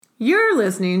You're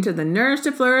listening to the Nourish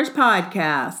to Flourish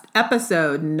podcast,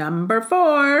 episode number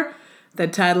 4. The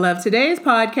title of today's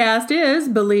podcast is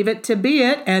Believe It to Be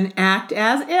It and Act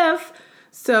As If.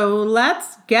 So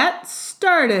let's get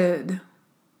started.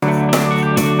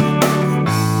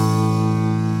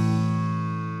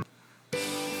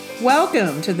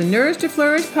 Welcome to the Nourish to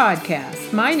Flourish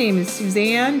podcast. My name is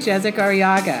Suzanne Jezik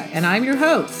Arriaga, and I'm your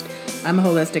host. I'm a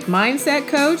holistic mindset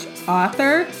coach,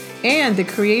 author, and the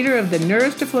creator of the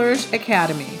Nourish to Flourish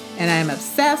Academy, and I'm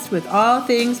obsessed with all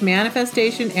things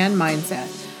manifestation and mindset.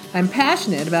 I'm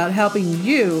passionate about helping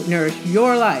you nourish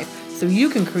your life so you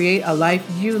can create a life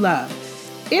you love.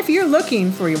 If you're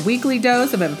looking for a weekly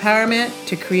dose of empowerment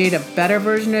to create a better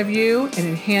version of you and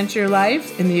enhance your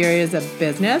life in the areas of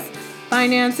business,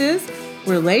 finances,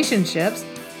 relationships,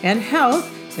 and health,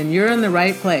 then you're in the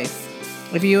right place.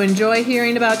 If you enjoy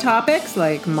hearing about topics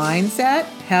like mindset,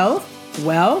 health,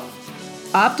 wealth,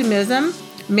 optimism,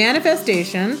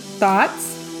 manifestation,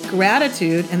 thoughts,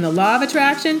 gratitude, and the law of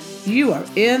attraction, you are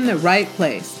in the right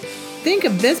place. Think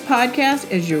of this podcast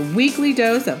as your weekly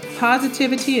dose of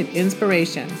positivity and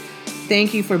inspiration.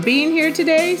 Thank you for being here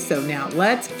today. So now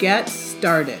let's get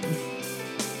started.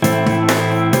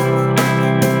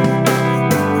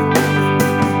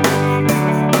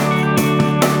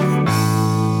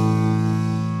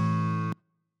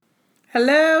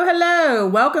 Hello.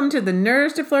 Welcome to the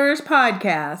Nourish to Flourish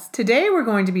podcast. Today we're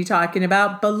going to be talking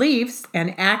about beliefs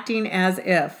and acting as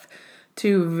if.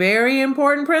 Two very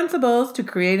important principles to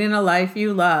creating a life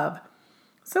you love.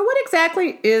 So what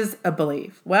exactly is a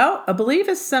belief? Well, a belief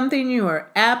is something you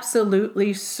are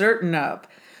absolutely certain of.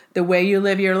 The way you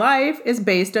live your life is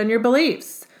based on your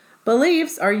beliefs.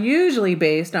 Beliefs are usually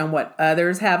based on what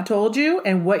others have told you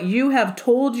and what you have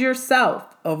told yourself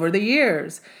over the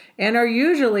years, and are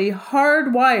usually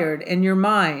hardwired in your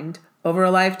mind over a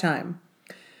lifetime.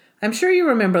 I'm sure you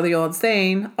remember the old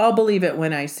saying, "I'll believe it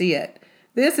when I see it."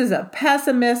 This is a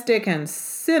pessimistic and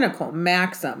cynical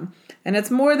maxim, and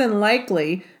it's more than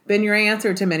likely been your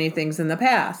answer to many things in the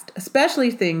past,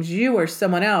 especially things you or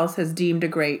someone else has deemed a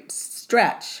great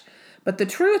stretch. But the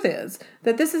truth is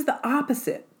that this is the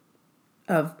opposite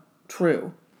of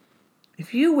true.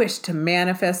 If you wish to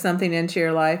manifest something into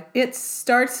your life, it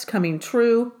starts coming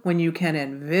true when you can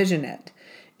envision it.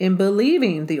 In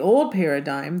believing the old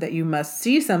paradigm that you must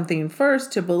see something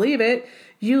first to believe it,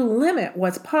 you limit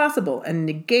what's possible and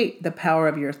negate the power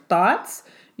of your thoughts,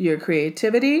 your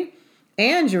creativity,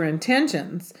 and your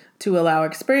intentions to allow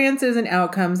experiences and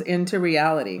outcomes into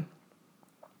reality.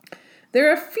 There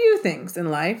are a few things in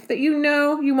life that you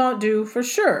know you won't do for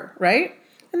sure, right?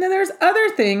 And then there's other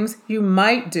things you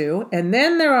might do, and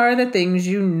then there are the things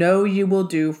you know you will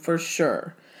do for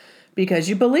sure because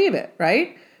you believe it,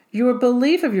 right? Your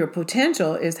belief of your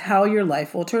potential is how your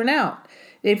life will turn out.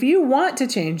 If you want to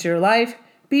change your life,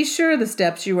 be sure the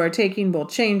steps you are taking will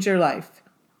change your life.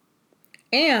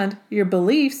 And your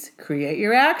beliefs create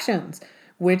your actions,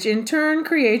 which in turn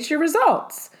creates your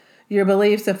results. Your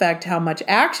beliefs affect how much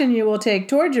action you will take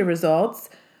toward your results.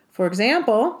 For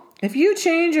example, if you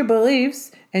change your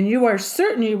beliefs and you are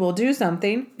certain you will do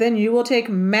something, then you will take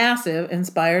massive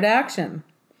inspired action.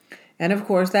 And of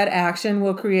course, that action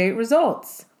will create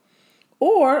results.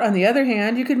 Or, on the other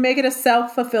hand, you could make it a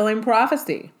self-fulfilling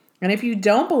prophecy. And if you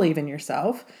don't believe in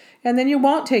yourself, and then you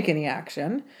won't take any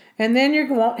action, and then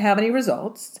you won't have any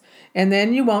results, and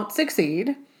then you won't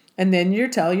succeed, and then you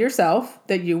tell yourself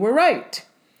that you were right.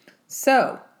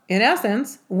 So, in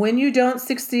essence, when you don't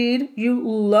succeed, you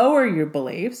lower your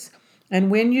beliefs, and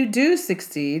when you do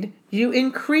succeed, you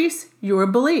increase your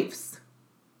beliefs.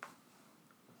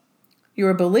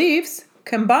 Your beliefs,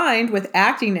 combined with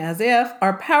acting as if,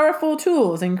 are powerful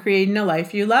tools in creating a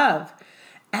life you love.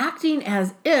 Acting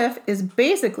as if is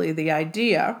basically the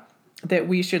idea that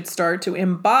we should start to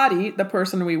embody the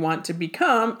person we want to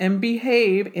become and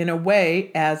behave in a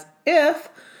way as if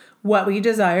what we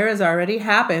desire has already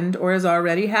happened or is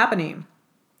already happening.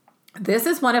 This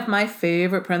is one of my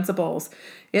favorite principles.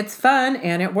 It's fun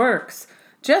and it works.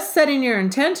 Just setting your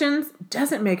intentions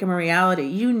doesn't make them a reality.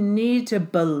 You need to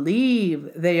believe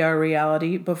they are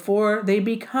reality before they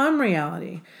become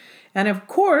reality. And of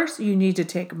course, you need to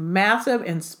take massive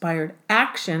inspired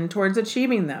action towards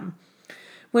achieving them.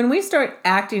 When we start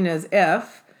acting as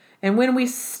if, and when we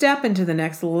step into the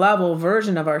next level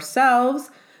version of ourselves,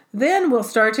 then we'll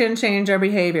start to change our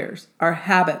behaviors, our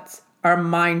habits, our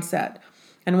mindset.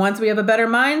 And once we have a better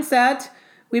mindset,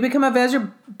 we become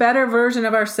a better version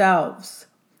of ourselves.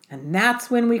 And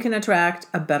that's when we can attract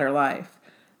a better life.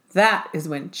 That is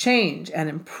when change and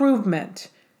improvement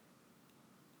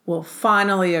will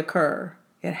finally occur.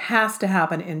 It has to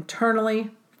happen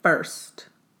internally first.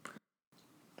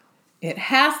 It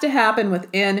has to happen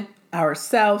within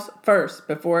ourselves first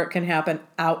before it can happen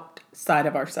outside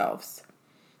of ourselves.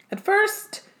 At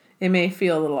first, it may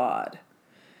feel a little odd.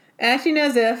 Acting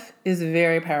as if is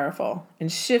very powerful in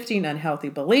shifting unhealthy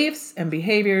beliefs and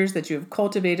behaviors that you have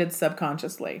cultivated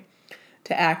subconsciously.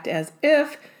 To act as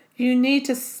if, you need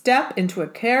to step into a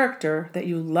character that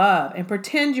you love and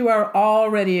pretend you are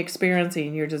already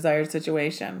experiencing your desired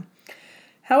situation.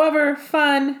 However,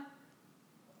 fun,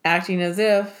 acting as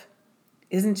if,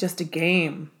 isn't just a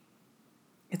game.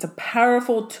 It's a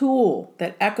powerful tool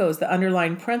that echoes the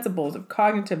underlying principles of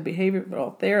cognitive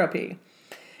behavioral therapy.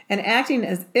 And acting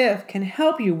as if can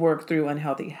help you work through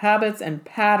unhealthy habits and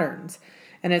patterns.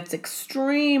 And it's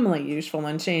extremely useful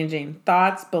in changing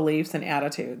thoughts, beliefs, and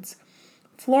attitudes.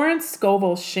 Florence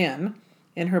Scovel Shinn,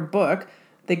 in her book,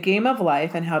 The Game of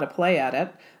Life and How to Play at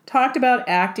It, talked about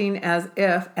acting as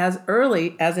if as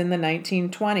early as in the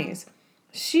 1920s.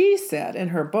 She said in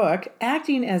her book,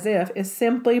 acting as if is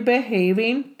simply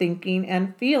behaving, thinking,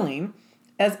 and feeling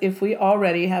as if we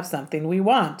already have something we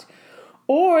want,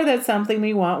 or that something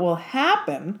we want to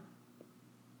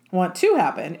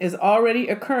happen, is already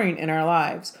occurring in our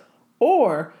lives,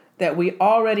 or that we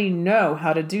already know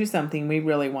how to do something we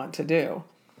really want to do.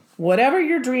 Whatever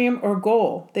your dream or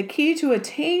goal, the key to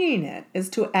attaining it is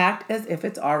to act as if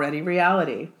it's already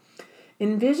reality.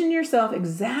 Envision yourself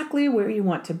exactly where you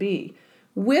want to be,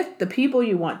 with the people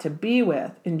you want to be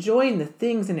with, enjoying the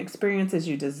things and experiences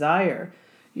you desire.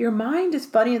 Your mind is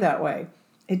funny that way.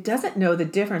 It doesn't know the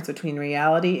difference between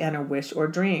reality and a wish or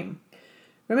dream.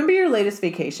 Remember your latest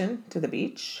vacation to the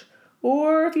beach?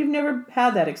 Or if you've never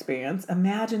had that experience,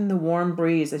 imagine the warm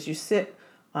breeze as you sit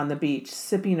on the beach,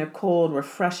 sipping a cold,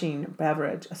 refreshing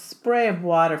beverage, a spray of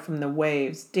water from the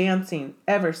waves dancing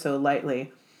ever so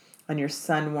lightly on your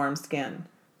sun-warmed skin.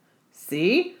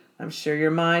 See? I'm sure your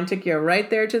mind took you right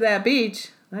there to that beach.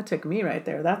 That took me right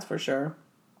there, that's for sure.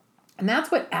 And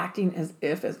that's what acting as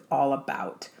if is all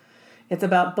about. It's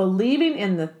about believing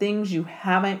in the things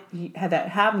that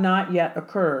have not yet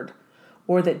occurred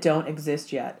or that don't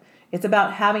exist yet. It's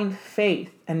about having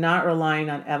faith and not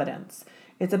relying on evidence.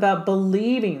 It's about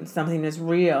believing something is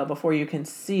real before you can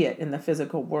see it in the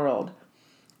physical world.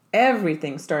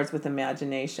 Everything starts with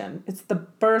imagination. It's the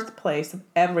birthplace of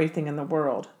everything in the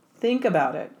world. Think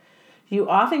about it. You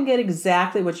often get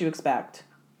exactly what you expect.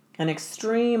 An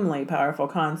extremely powerful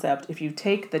concept if you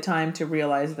take the time to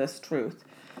realize this truth.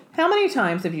 How many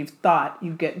times have you thought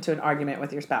you'd get into an argument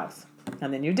with your spouse?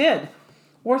 And then you did.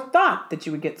 Or thought that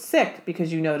you would get sick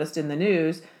because you noticed in the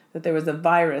news that there was a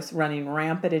virus running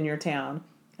rampant in your town,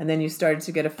 and then you started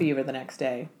to get a fever the next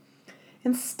day.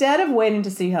 Instead of waiting to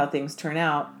see how things turn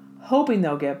out, hoping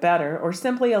they'll get better, or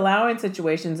simply allowing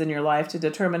situations in your life to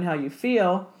determine how you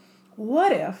feel,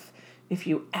 what if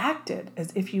you acted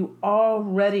as if you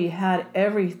already had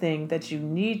everything that you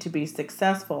need to be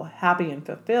successful, happy, and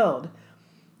fulfilled?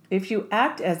 If you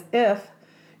act as if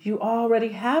you already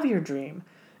have your dream,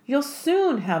 you'll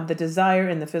soon have the desire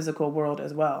in the physical world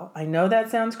as well. I know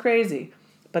that sounds crazy,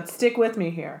 but stick with me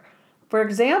here. For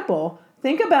example,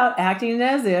 think about acting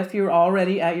as if you're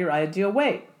already at your ideal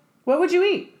weight. What would you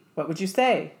eat? What would you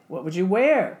say? What would you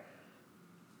wear?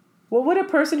 What would a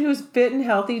person who's fit and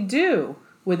healthy do?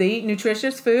 Would they eat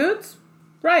nutritious foods?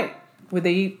 Right. Would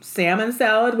they eat salmon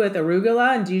salad with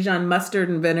arugula and Dijon mustard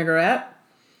and vinaigrette?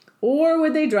 Or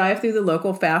would they drive through the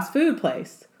local fast food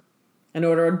place and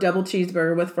order a double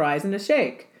cheeseburger with fries and a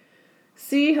shake?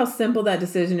 See how simple that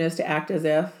decision is to act as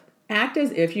if? Act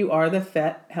as if you are the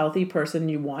fit, healthy person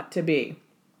you want to be.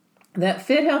 That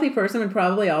fit, healthy person would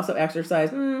probably also exercise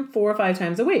 4 or 5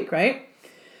 times a week, right?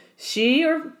 She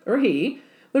or he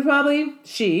would probably,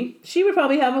 she would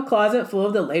probably have a closet full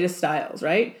of the latest styles,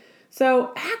 right?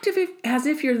 So act as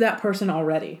if you're that person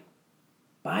already.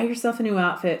 Buy yourself a new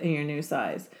outfit in your new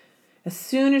size. As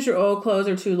soon as your old clothes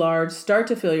are too large, start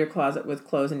to fill your closet with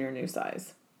clothes in your new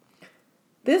size.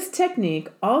 This technique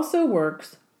also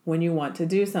works when you want to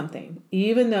do something,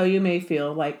 even though you may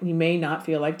not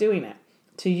feel like doing it.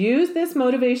 To use this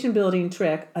motivation building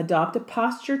trick, adopt a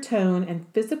posture, tone, and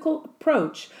physical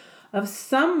approach of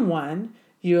someone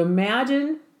you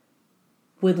imagine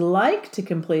would like to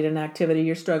complete an activity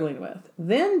you're struggling with.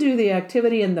 Then do the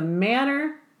activity in the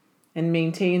manner and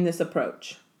maintain this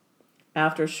approach.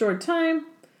 After a short time,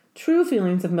 true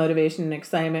feelings of motivation and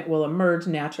excitement will emerge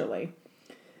naturally.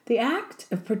 The act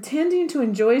of pretending to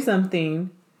enjoy something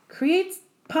creates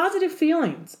positive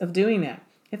feelings of doing it.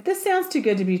 If this sounds too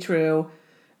good to be true,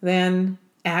 then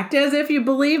act as if you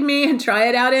believe me and try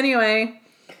it out anyway.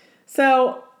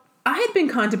 So I had been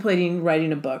contemplating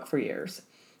writing a book for years.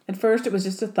 At first, it was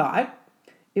just a thought.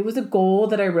 It was a goal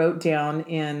that I wrote down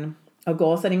in a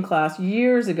goal setting class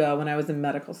years ago when I was in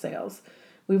medical sales.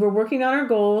 We were working on our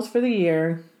goals for the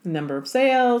year, number of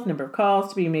sales, number of calls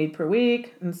to be made per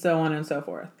week, and so on and so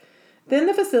forth. Then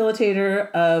the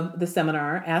facilitator of the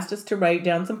seminar asked us to write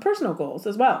down some personal goals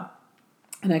as well.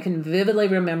 And I can vividly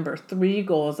remember 3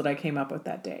 goals that I came up with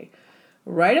that day.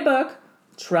 Write a book,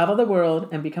 travel the world,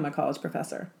 and become a college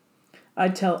professor.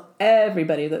 I'd tell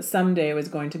everybody that someday I was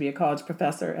going to be a college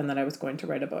professor and that I was going to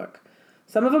write a book.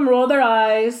 Some of them rolled their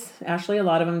eyes. Actually, a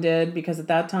lot of them did, because at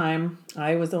that time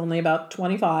I was only about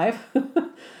 25.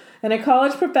 And a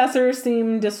college professor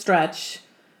seemed a stretch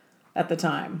at the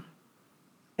time.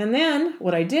 And then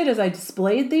what I did is I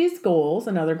displayed these goals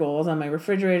and other goals on my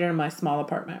refrigerator in my small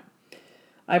apartment.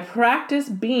 I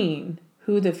practiced being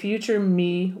who the future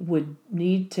me would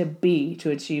need to be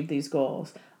to achieve these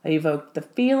goals. I evoked the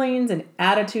feelings and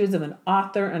attitudes of an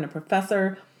author and a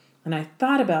professor, and I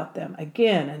thought about them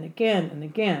again and again and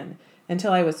again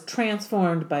until I was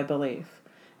transformed by belief,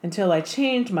 until I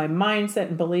changed my mindset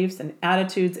and beliefs and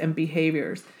attitudes and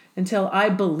behaviors, until I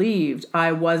believed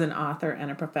I was an author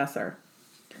and a professor.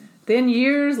 Then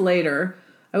years later,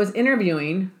 I was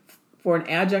interviewing for an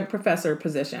adjunct professor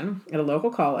position at a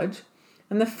local college.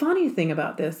 And the funny thing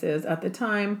about this is, at the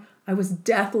time, I was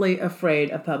deathly afraid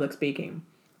of public speaking.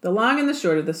 The long and the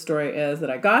short of the story is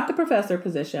that I got the professor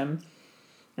position,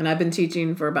 and I've been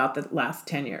teaching for about the last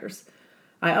 10 years.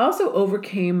 I also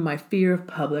overcame my fear of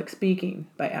public speaking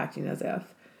by acting as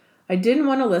if. I didn't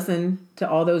want to listen to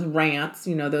all those rants,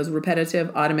 those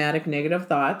repetitive, automatic, negative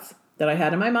thoughts that I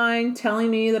had in my mind telling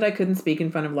me that I couldn't speak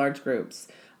in front of large groups.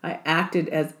 I acted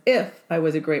as if I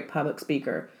was a great public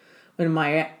speaker.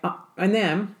 And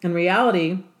then, in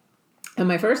reality, on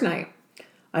my first night,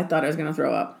 I thought I was going to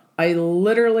throw up. I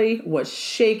literally was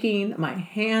shaking. My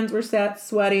hands were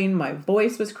sweating. My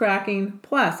voice was cracking.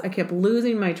 Plus, I kept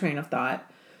losing my train of thought.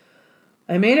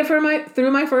 I made it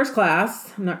through my first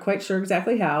class. I'm not quite sure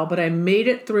exactly how, but I made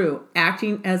it through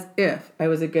acting as if I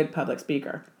was a good public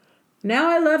speaker. Now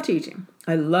I love teaching.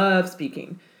 I love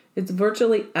speaking. It's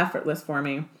virtually effortless for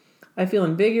me. I feel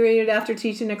invigorated after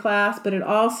teaching a class, but it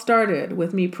all started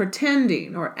with me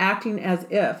pretending or acting as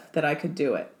if that I could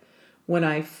do it when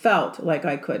I felt like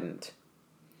I couldn't.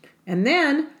 And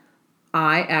then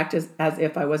I acted as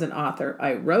if I was an author.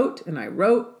 I wrote and I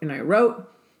wrote and I wrote.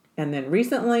 And then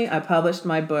recently I published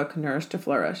my book, Nourish to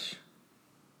Flourish.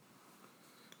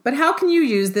 But how can you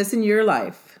use this in your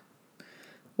life?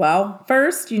 Well,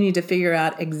 first you need to figure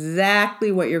out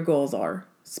exactly what your goals are.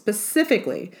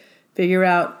 Specifically, figure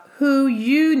out who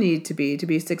you need to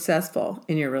be successful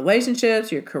in your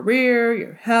relationships, your career,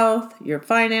 your health, your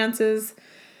finances.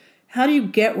 How do you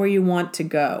get where you want to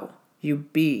go? You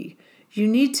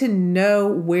need to know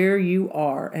where you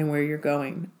are and where you're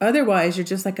going. Otherwise, you're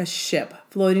just like a ship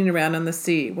floating around on the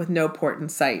sea with no port in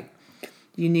sight.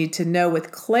 You need to know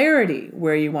with clarity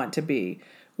where you want to be.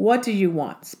 What do you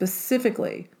want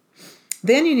specifically?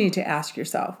 Then you need to ask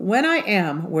yourself, when I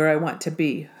am where I want to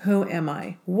be, who am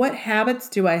I? What habits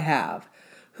do I have?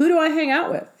 Who do I hang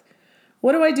out with?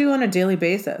 What do I do on a daily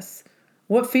basis?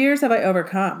 What fears have I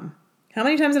overcome? How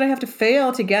many times did I have to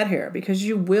fail to get here? Because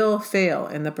you will fail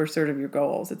in the pursuit of your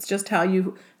goals. It's just how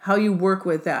you work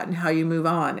with that and how you move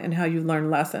on and how you learn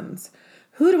lessons.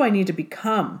 Who do I need to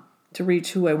become to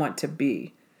reach who I want to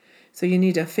be? So you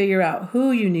need to figure out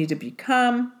who you need to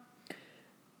become,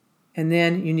 and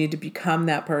then you need to become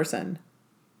that person.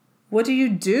 What do you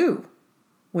do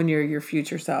when you're your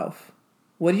future self?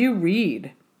 What do you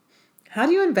read? How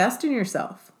do you invest in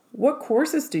yourself? What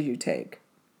courses do you take?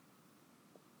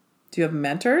 Do you have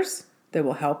mentors that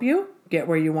will help you get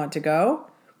where you want to go?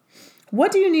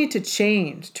 What do you need to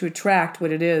change to attract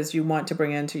what it is you want to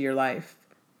bring into your life?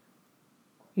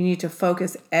 You need to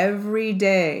focus every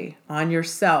day on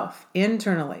yourself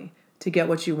internally to get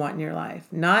what you want in your life,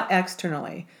 not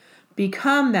externally.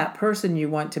 Become that person you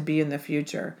want to be in the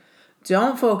future.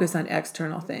 Don't focus on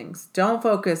external things. Don't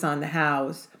focus on the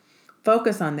hows.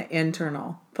 Focus on the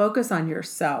internal. Focus on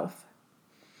yourself.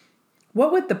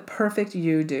 What would the perfect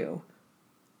you do?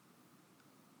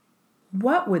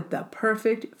 What would the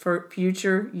perfect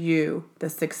future you, the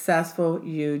successful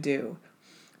you, do?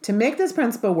 To make this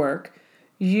principle work,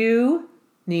 you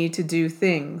need to do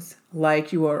things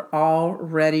like you are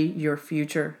already your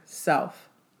future self.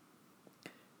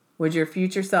 Would your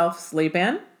future self sleep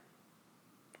in?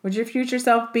 Would your future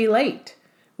self be late?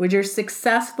 Would your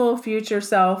successful future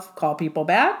self call people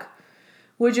back?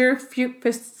 Would your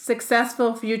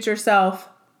successful future self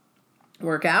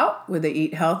work out? Would they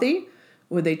eat healthy?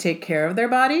 Would they take care of their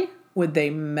body? Would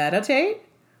they meditate?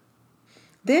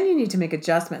 Then you need to make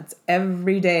adjustments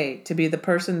every day to be the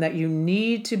person that you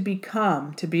need to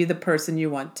become, to be the person you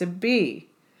want to be.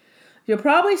 You'll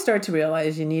probably start to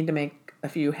realize you need to make a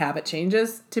few habit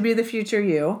changes to be the future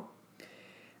you.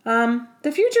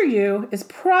 The future you is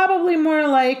probably more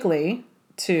likely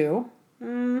to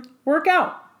work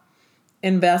out,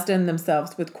 invest in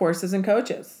themselves with courses and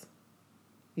coaches.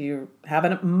 You have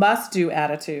a must-do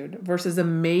attitude versus a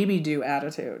maybe-do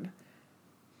attitude.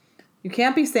 You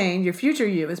can't be saying your future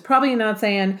you is probably not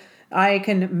saying, I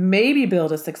can maybe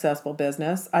build a successful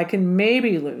business. I can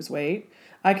maybe lose weight.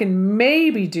 I can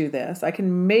maybe do this. I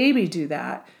can maybe do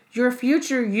that. Your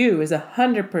future you is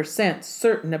 100%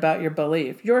 certain about your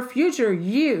belief. Your future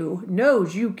you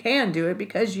knows you can do it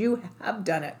because you have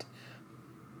done it.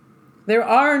 There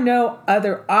are no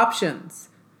other options.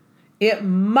 It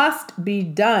must be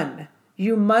done.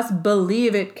 You must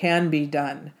believe it can be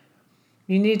done.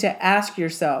 You need to ask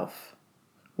yourself,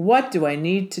 what do I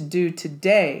need to do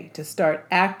today to start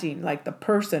acting like the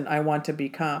person I want to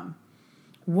become?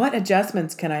 What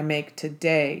adjustments can I make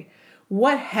today?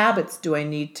 What habits do I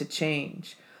need to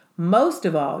change? Most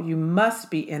of all, you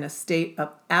must be in a state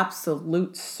of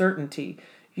absolute certainty.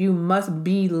 You must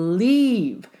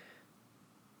believe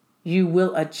you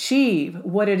will achieve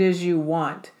what it is you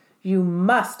want. You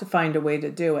must find a way to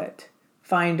do it.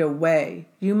 Find a way.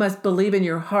 You must believe in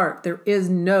your heart there is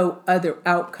no other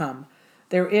outcome.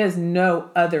 There is no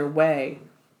other way.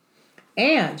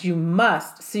 And you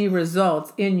must see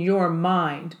results in your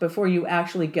mind before you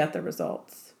actually get the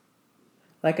results.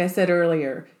 Like I said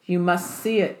earlier, you must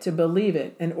see it to believe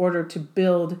it in order to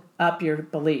build up your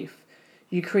belief.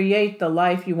 You create the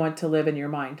life you want to live in your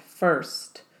mind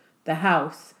first. The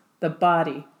house, the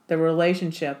body, the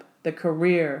relationship, the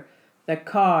career, the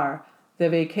car, the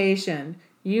vacation.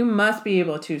 You must be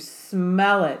able to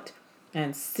smell it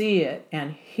and see it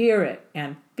and hear it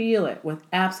and feel it with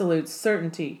absolute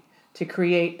certainty to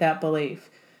create that belief,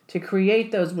 to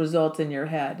create those results in your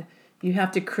head. You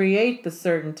have to create the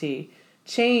certainty.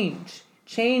 Change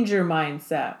your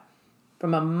mindset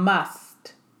from a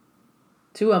must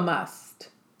to a must,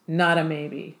 not a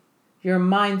maybe. Your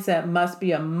mindset must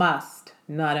be a must,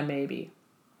 not a maybe.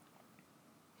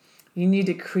 You need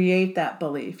to create that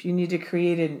belief. You need to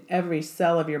create it in every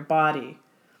cell of your body.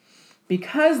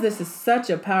 Because this is such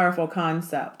a powerful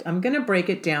concept, I'm going to break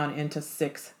it down into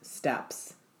 6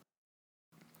 steps.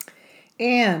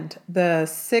 And the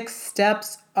 6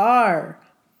 steps are,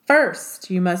 first,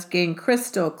 you must gain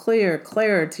crystal clear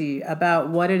clarity about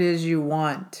what it is you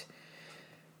want.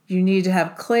 You need to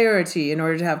have clarity in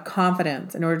order to have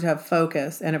confidence, in order to have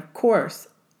focus. And of course,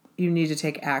 you need to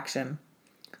take action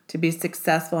to be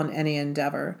successful in any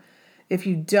endeavor. If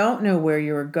you don't know where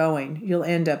you're going, you'll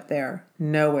end up there,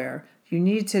 nowhere. You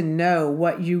need to know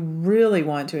what you really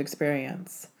want to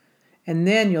experience. And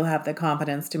then you'll have the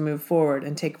confidence to move forward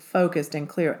and take focused and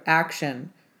clear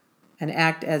action and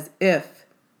act as if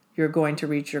you're going to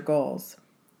reach your goals.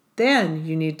 Then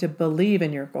you need to believe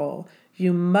in your goal.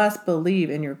 You must believe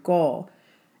in your goal.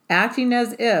 Acting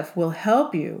as if will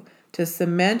help you to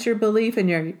cement your belief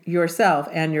in yourself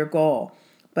and your goal.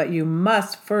 But you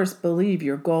must first believe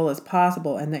your goal is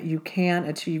possible and that you can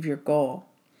achieve your goal.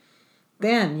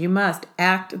 Then you must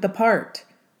act the part.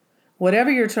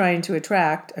 Whatever you're trying to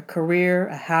attract, a career,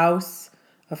 a house,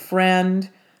 a friend,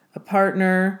 a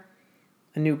partner,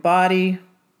 a new body,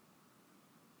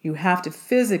 you have to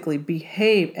physically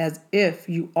behave as if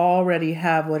you already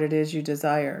have what it is you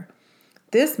desire.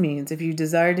 This means if you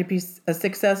desire to be a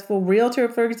successful realtor,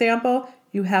 for example,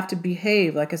 you have to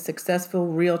behave like a successful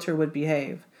realtor would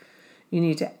behave. You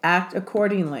need to act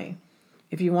accordingly.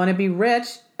 If you want to be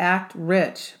rich, act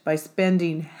rich by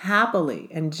spending happily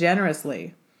and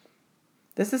generously.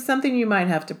 This is something you might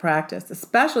have to practice,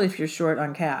 especially if you're short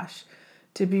on cash.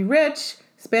 To be rich,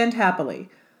 spend happily.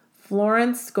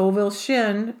 Florence Scovel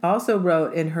Shinn also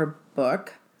wrote in her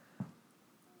book,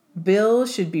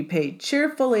 bills should be paid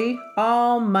cheerfully.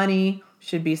 All money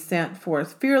should be sent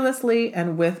forth fearlessly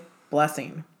and with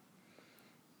blessing.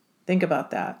 Think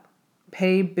about that.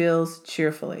 Pay bills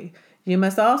cheerfully. You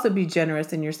must also be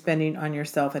generous in your spending on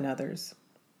yourself and others.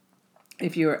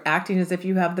 If you are acting as if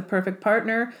you have the perfect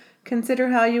partner, consider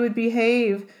how you would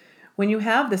behave when you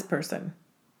have this person.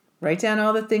 Write down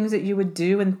all the things that you would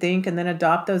do and think, and then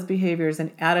adopt those behaviors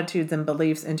and attitudes and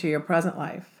beliefs into your present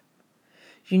life.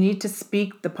 You need to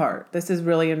speak the part. This is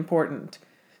really important.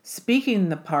 Speaking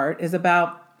the part is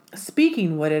about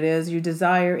speaking what it is you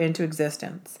desire into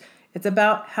existence. It's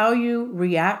about how you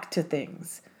react to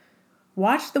things.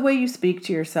 Watch the way you speak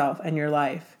to yourself and your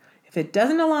life. If it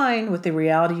doesn't align with the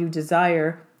reality you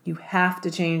desire, you have to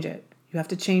change it. You have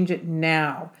to change it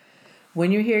now.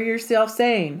 When you hear yourself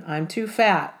saying, I'm too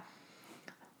fat,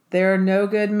 there are no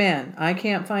good men, I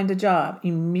can't find a job,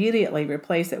 immediately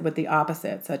replace it with the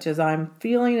opposite, such as I'm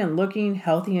feeling and looking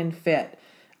healthy and fit.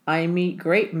 I meet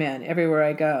great men everywhere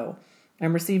I go.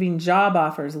 I'm receiving job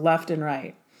offers left and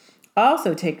right.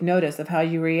 Also take notice of how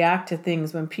you react to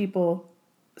things when people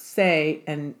say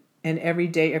and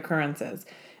everyday occurrences.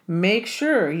 Make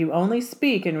sure you only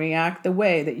speak and react the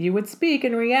way that you would speak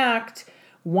and react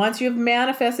once you have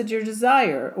manifested your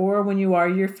desire or when you are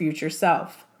your future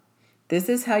self. This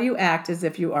is how you act as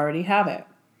if you already have it.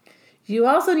 You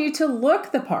also need to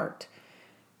look the part.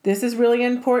 This is really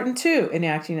important too in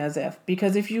acting as if,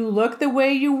 because if you look the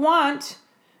way you want,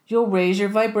 you'll raise your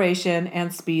vibration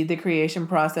and speed the creation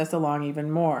process along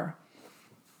even more.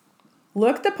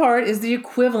 Look the part is the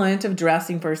equivalent of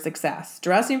dressing for success.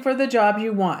 Dressing for the job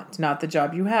you want, not the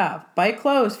job you have. Buy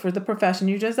clothes for the profession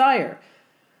you desire.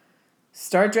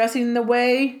 Start dressing the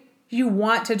way you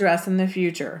want to dress in the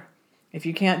future. If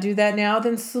you can't do that now,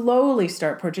 then slowly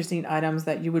start purchasing items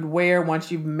that you would wear once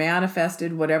you've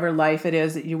manifested whatever life it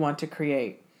is that you want to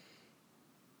create.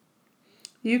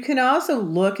 You can also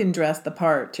look and dress the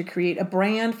part to create a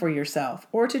brand for yourself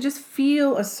or to just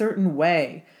feel a certain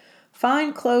way.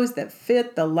 Find clothes that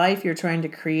fit the life you're trying to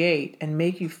create and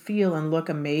make you feel and look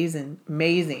amazing.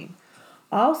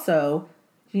 Also,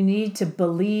 you need to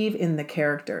believe in the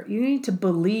character. You need to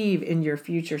believe in your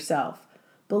future self.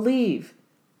 Believe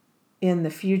in the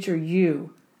future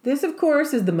you. This, of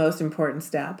course, is the most important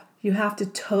step. You have to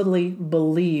totally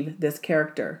believe this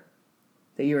character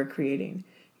that you are creating.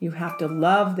 You have to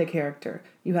love the character.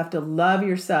 You have to love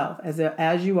yourself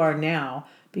as you are now,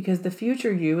 because the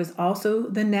future you is also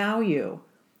the now you.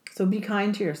 So be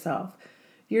kind to yourself.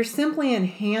 You're simply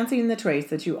enhancing the traits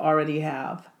that you already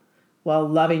have while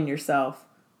loving yourself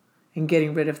and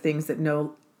getting rid of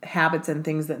habits and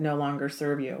things that no longer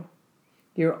serve you.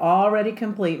 You're already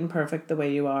complete and perfect the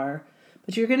way you are,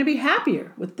 but you're going to be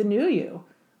happier with the new you,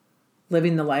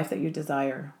 living the life that you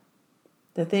desire.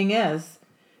 The thing is,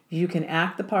 you can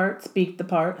act the part, speak the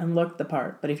part, and look the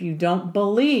part. But if you don't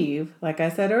believe, like I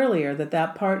said earlier,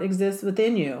 that part exists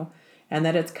within you and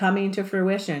that it's coming to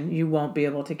fruition, you won't be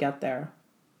able to get there.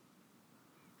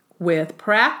 With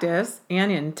practice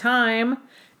and in time,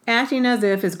 acting as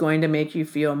if is going to make you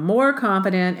feel more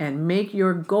confident and make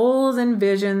your goals and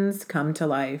visions come to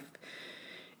life.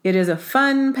 It is a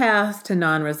fun path to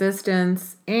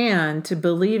non-resistance and to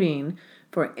believing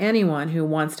for anyone who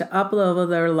wants to up-level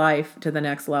their life to the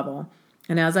next level.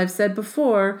 And as I've said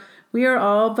before, we are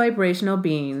all vibrational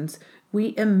beings.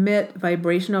 We emit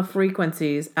vibrational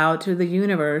frequencies out to the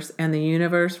universe, and the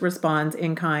universe responds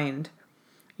in kind.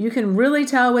 You can really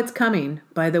tell what's coming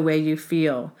by the way you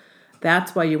feel.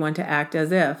 That's why you want to act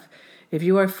as if. If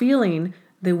you are feeling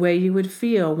the way you would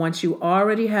feel once you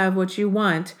already have what you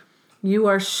want, you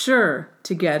are sure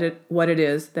to get what it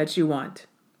is that you want.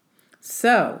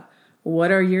 So,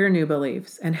 what are your new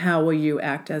beliefs and how will you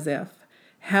act as if?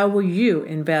 How will you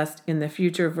invest in the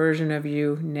future version of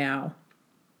you now?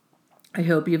 I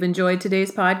hope you've enjoyed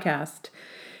today's podcast.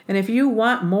 And if you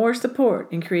want more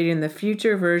support in creating the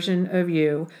future version of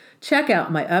you, check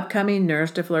out my upcoming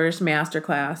Nourish to Flourish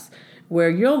Masterclass, where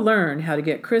you'll learn how to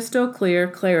get crystal clear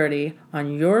clarity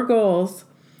on your goals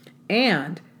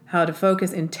and how to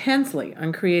focus intensely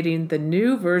on creating the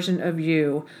new version of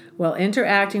you while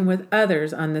interacting with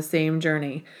others on the same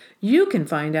journey. You can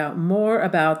find out more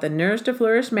about the Nourish to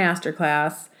Flourish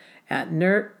Masterclass at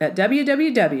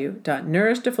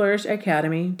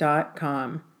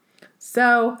www.nourishtoflourishacademy.com.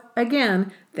 So,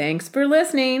 again, thanks for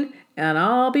listening, and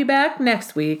I'll be back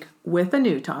next week with a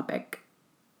new topic.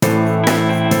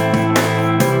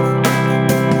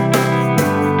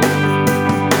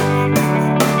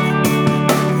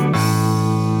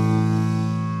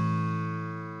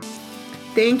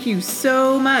 Thank you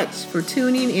so much for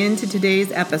tuning in to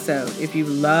today's episode. If you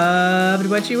loved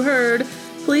what you heard,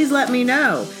 please let me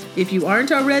know. If you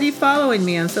aren't already following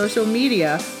me on social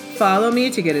media, follow me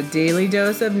to get a daily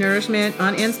dose of nourishment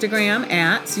on Instagram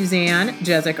at Suzanne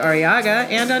Jezik Arriaga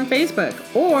and on Facebook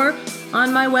or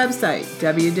on my website,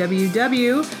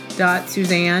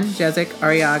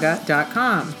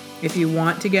 www.suzannejezikariaga.com. If you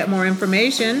want to get more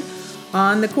information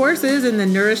on the courses in the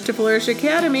Nourish to Flourish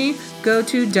Academy, go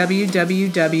to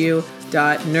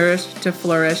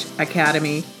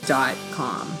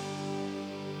www.nourishtoflourishacademy.com.